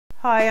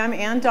Hi, I'm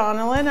Ann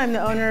Donnellan. I'm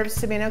the owner of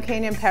Sabino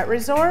Pet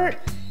Resort,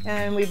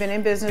 and we've been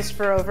in business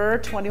for over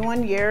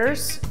 21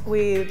 years.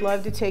 We'd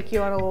love to take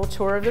you on a little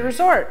tour of the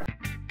resort.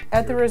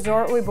 At the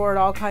resort, we board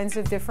all kinds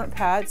of different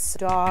pets: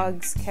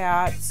 dogs,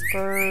 cats,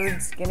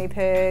 birds, guinea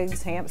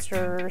pigs,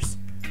 hamsters.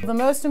 The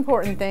most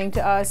important thing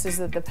to us is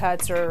that the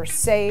pets are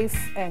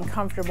safe and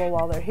comfortable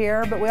while they're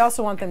here, but we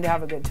also want them to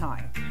have a good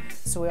time.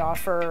 So we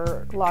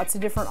offer lots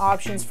of different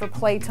options for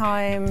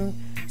playtime,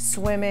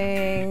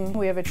 swimming.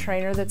 We have a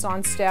trainer that's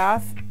on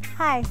staff.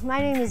 Hi, my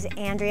name is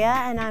Andrea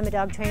and I'm a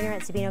dog trainer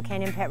at Sabino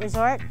Pet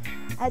Resort.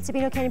 At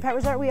Sabino Pet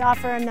Resort we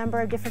offer a number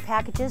of different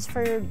packages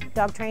for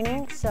dog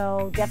training,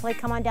 so definitely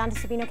come on down to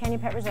Sabino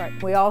Pet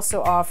Resort. We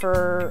also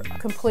offer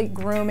complete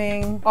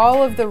grooming.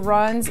 All of the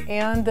runs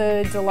and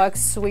the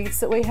deluxe suites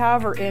that we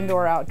have are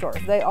indoor-outdoor.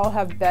 They all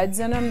have beds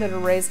in them that are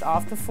raised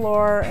off the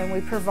floor, and we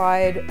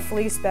provide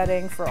fleece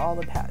bedding for all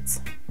the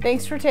pets.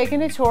 Thanks for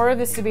taking a tour of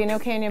the Sabino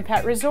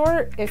Pet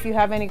Resort. If you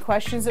have any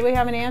questions that we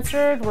haven't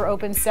answered, we're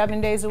open 7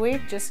 days a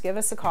week. Just give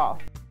us a call.